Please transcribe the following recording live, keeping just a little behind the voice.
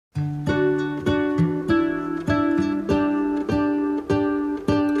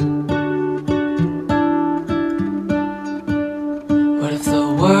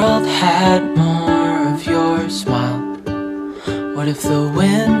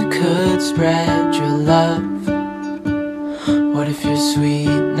sun could spread your love? What if your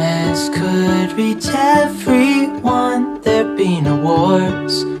sweetness could reach everyone? There'd be no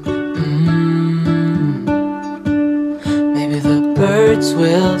wars. Maybe the birds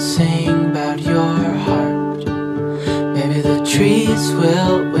will sing about your heart. Maybe the trees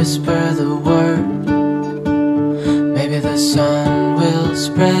will whisper the word. Maybe the sun will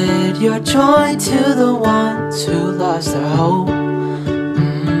spread your joy to the ones who lost their hope.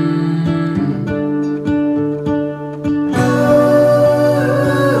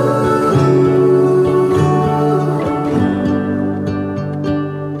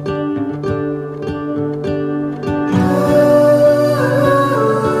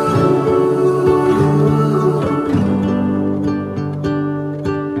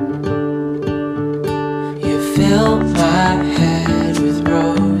 Fill my head with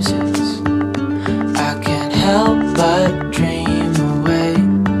roses, I can't help but dream away,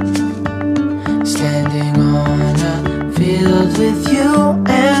 standing on a field with you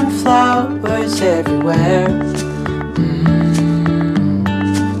and flowers everywhere.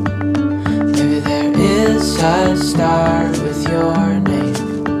 Maybe there is a star with your name.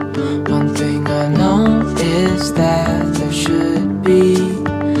 One thing I know is that